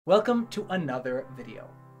Welcome to another video.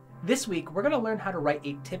 This week, we're going to learn how to write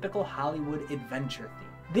a typical Hollywood adventure theme.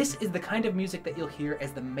 This is the kind of music that you'll hear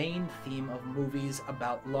as the main theme of movies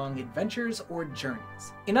about long adventures or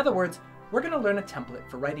journeys. In other words, we're going to learn a template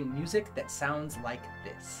for writing music that sounds like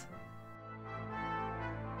this.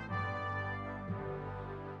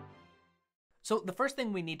 So the first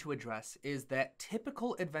thing we need to address is that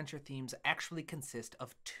typical adventure themes actually consist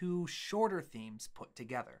of two shorter themes put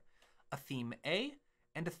together, a theme A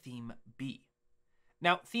and a theme B.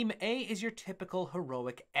 Now, theme A is your typical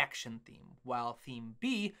heroic action theme, while theme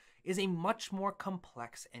B is a much more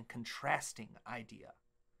complex and contrasting idea.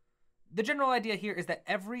 The general idea here is that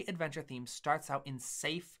every adventure theme starts out in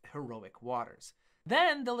safe, heroic waters.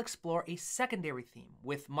 Then they'll explore a secondary theme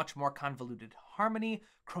with much more convoluted harmony,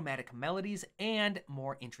 chromatic melodies, and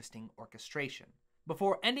more interesting orchestration,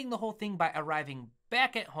 before ending the whole thing by arriving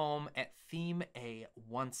back at home at theme A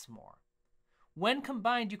once more. When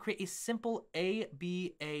combined, you create a simple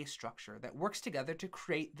A-B-A structure that works together to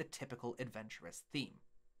create the typical adventurous theme.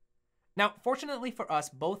 Now, fortunately for us,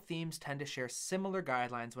 both themes tend to share similar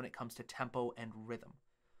guidelines when it comes to tempo and rhythm.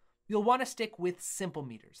 You'll want to stick with simple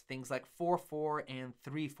meters, things like 4/4 and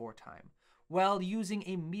 3/4 time, while using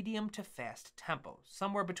a medium to fast tempo,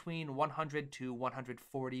 somewhere between 100 to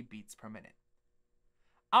 140 beats per minute.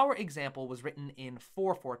 Our example was written in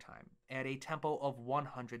 4/4 time at a tempo of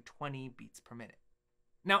 120 beats per minute.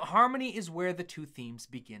 Now, harmony is where the two themes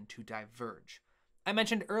begin to diverge. I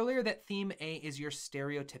mentioned earlier that theme A is your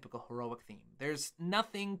stereotypical heroic theme. There's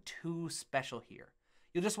nothing too special here.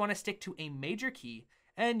 You'll just want to stick to a major key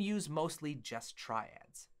and use mostly just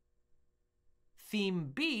triads.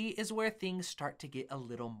 Theme B is where things start to get a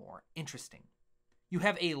little more interesting. You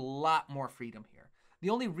have a lot more freedom here. The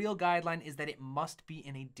only real guideline is that it must be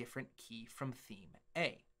in a different key from theme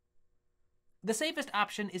A. The safest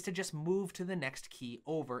option is to just move to the next key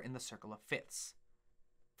over in the circle of fifths.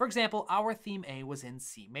 For example, our theme A was in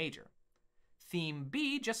C major. Theme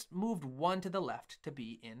B just moved one to the left to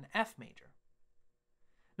be in F major.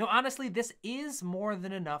 Now, honestly, this is more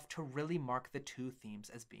than enough to really mark the two themes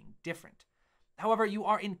as being different. However, you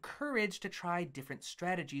are encouraged to try different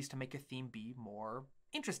strategies to make your theme be more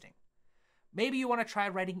interesting. Maybe you want to try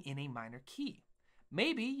writing in a minor key.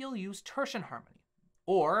 Maybe you'll use tertian harmony.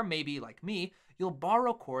 Or maybe, like me, you'll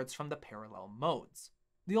borrow chords from the parallel modes.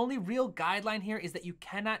 The only real guideline here is that you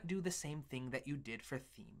cannot do the same thing that you did for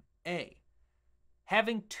theme A.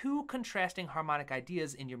 Having two contrasting harmonic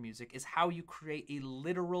ideas in your music is how you create a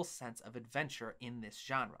literal sense of adventure in this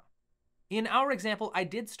genre. In our example, I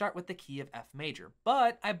did start with the key of F major,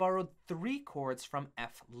 but I borrowed 3 chords from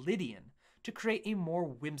F Lydian to create a more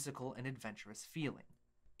whimsical and adventurous feeling.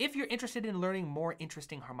 If you're interested in learning more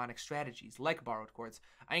interesting harmonic strategies like borrowed chords,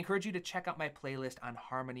 I encourage you to check out my playlist on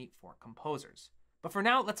harmony for composers. But for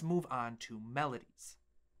now, let's move on to melodies.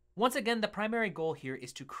 Once again, the primary goal here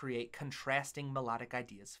is to create contrasting melodic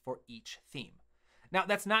ideas for each theme. Now,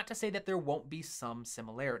 that's not to say that there won't be some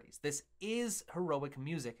similarities. This is heroic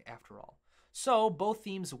music after all. So both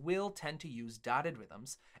themes will tend to use dotted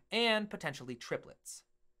rhythms and potentially triplets.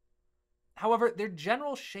 However, their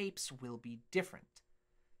general shapes will be different.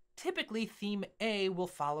 Typically, theme A will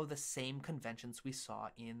follow the same conventions we saw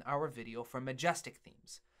in our video for majestic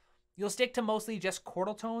themes. You'll stick to mostly just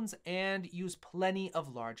chordal tones and use plenty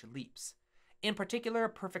of large leaps. In particular,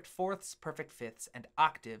 perfect fourths, perfect fifths, and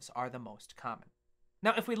octaves are the most common.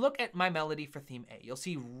 Now, if we look at my melody for theme A, you'll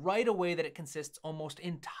see right away that it consists almost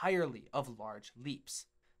entirely of large leaps.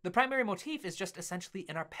 The primary motif is just essentially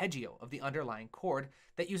an arpeggio of the underlying chord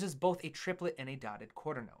that uses both a triplet and a dotted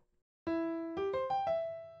quarter note.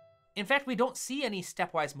 In fact, we don't see any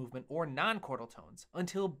stepwise movement or non-chordal tones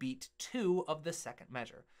until beat 2 of the second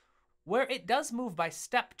measure, where it does move by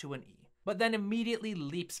step to an E, but then immediately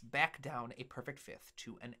leaps back down a perfect fifth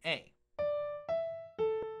to an A.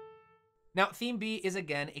 Now, theme B is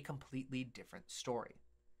again a completely different story.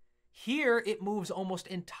 Here, it moves almost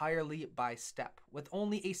entirely by step, with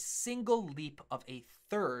only a single leap of a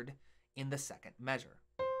third in the second measure.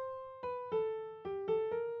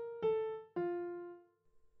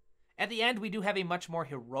 At the end, we do have a much more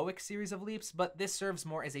heroic series of leaps, but this serves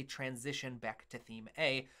more as a transition back to theme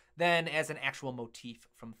A than as an actual motif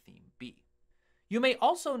from theme B. You may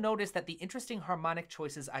also notice that the interesting harmonic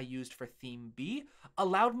choices I used for theme B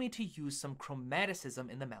allowed me to use some chromaticism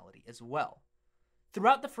in the melody as well.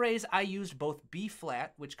 Throughout the phrase, I used both B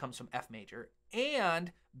flat, which comes from F major,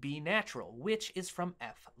 and B natural, which is from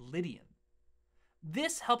F Lydian.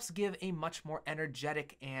 This helps give a much more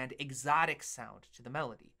energetic and exotic sound to the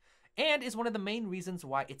melody, and is one of the main reasons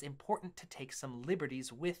why it's important to take some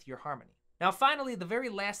liberties with your harmony. Now finally, the very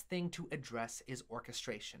last thing to address is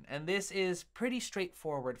orchestration, and this is pretty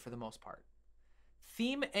straightforward for the most part.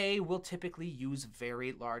 Theme A will typically use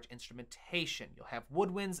very large instrumentation. You'll have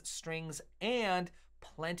woodwinds, strings, and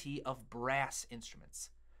plenty of brass instruments.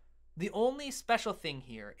 The only special thing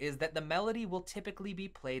here is that the melody will typically be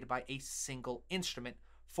played by a single instrument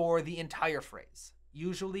for the entire phrase,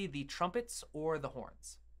 usually the trumpets or the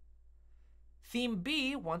horns. Theme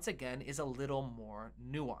B, once again, is a little more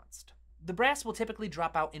nuanced. The brass will typically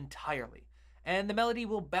drop out entirely, and the melody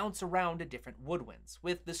will bounce around to different woodwinds,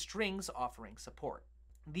 with the strings offering support.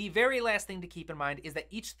 The very last thing to keep in mind is that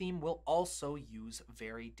each theme will also use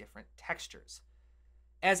very different textures.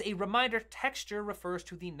 As a reminder, texture refers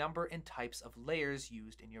to the number and types of layers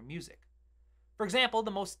used in your music. For example,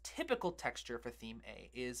 the most typical texture for theme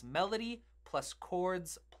A is melody plus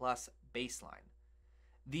chords plus bass line.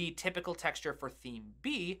 The typical texture for theme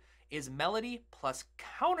B is melody plus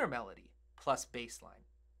counter melody plus bass line.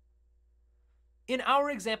 In our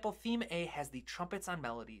example, theme A has the trumpets on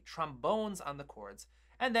melody, trombones on the chords,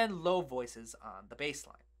 and then low voices on the bass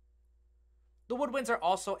line. The woodwinds are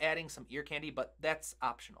also adding some ear candy, but that's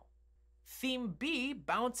optional. Theme B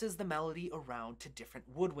bounces the melody around to different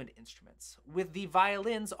woodwind instruments, with the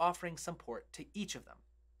violins offering support to each of them.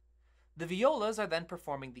 The violas are then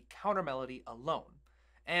performing the counter melody alone,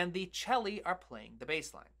 and the celli are playing the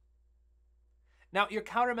bass line. Now, your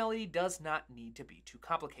counter melody does not need to be too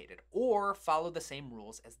complicated or follow the same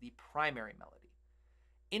rules as the primary melody.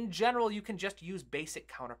 In general, you can just use basic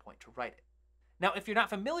counterpoint to write it. Now, if you're not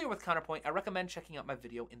familiar with counterpoint, I recommend checking out my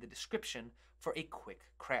video in the description for a quick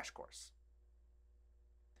crash course.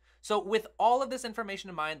 So with all of this information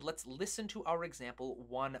in mind, let's listen to our example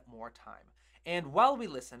one more time. And while we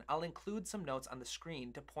listen, I'll include some notes on the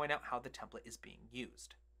screen to point out how the template is being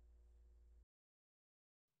used.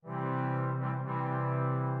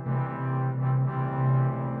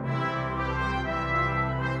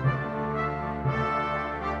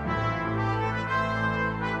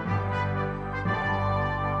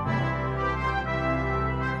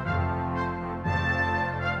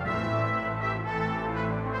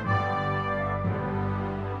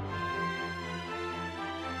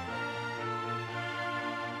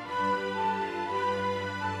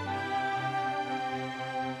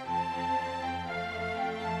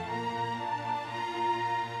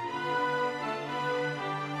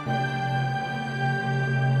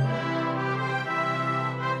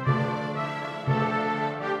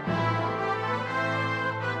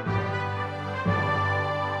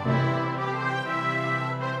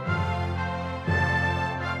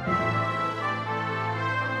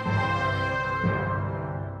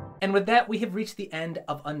 And with that, we have reached the end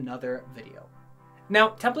of another video. Now,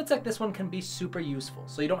 templates like this one can be super useful,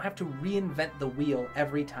 so you don't have to reinvent the wheel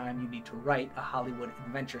every time you need to write a Hollywood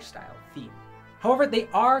adventure-style theme. However, they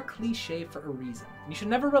are cliché for a reason. You should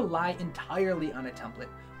never rely entirely on a template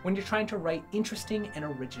when you're trying to write interesting and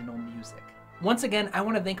original music. Once again, I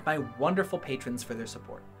want to thank my wonderful patrons for their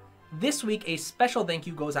support. This week, a special thank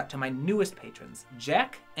you goes out to my newest patrons,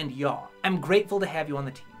 Jack and Yaw. I'm grateful to have you on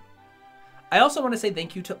the team. I also want to say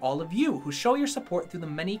thank you to all of you who show your support through the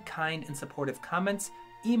many kind and supportive comments,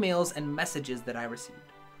 emails, and messages that I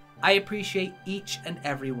received. I appreciate each and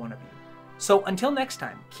every one of you. So until next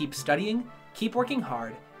time, keep studying, keep working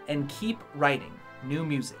hard, and keep writing new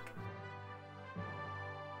music.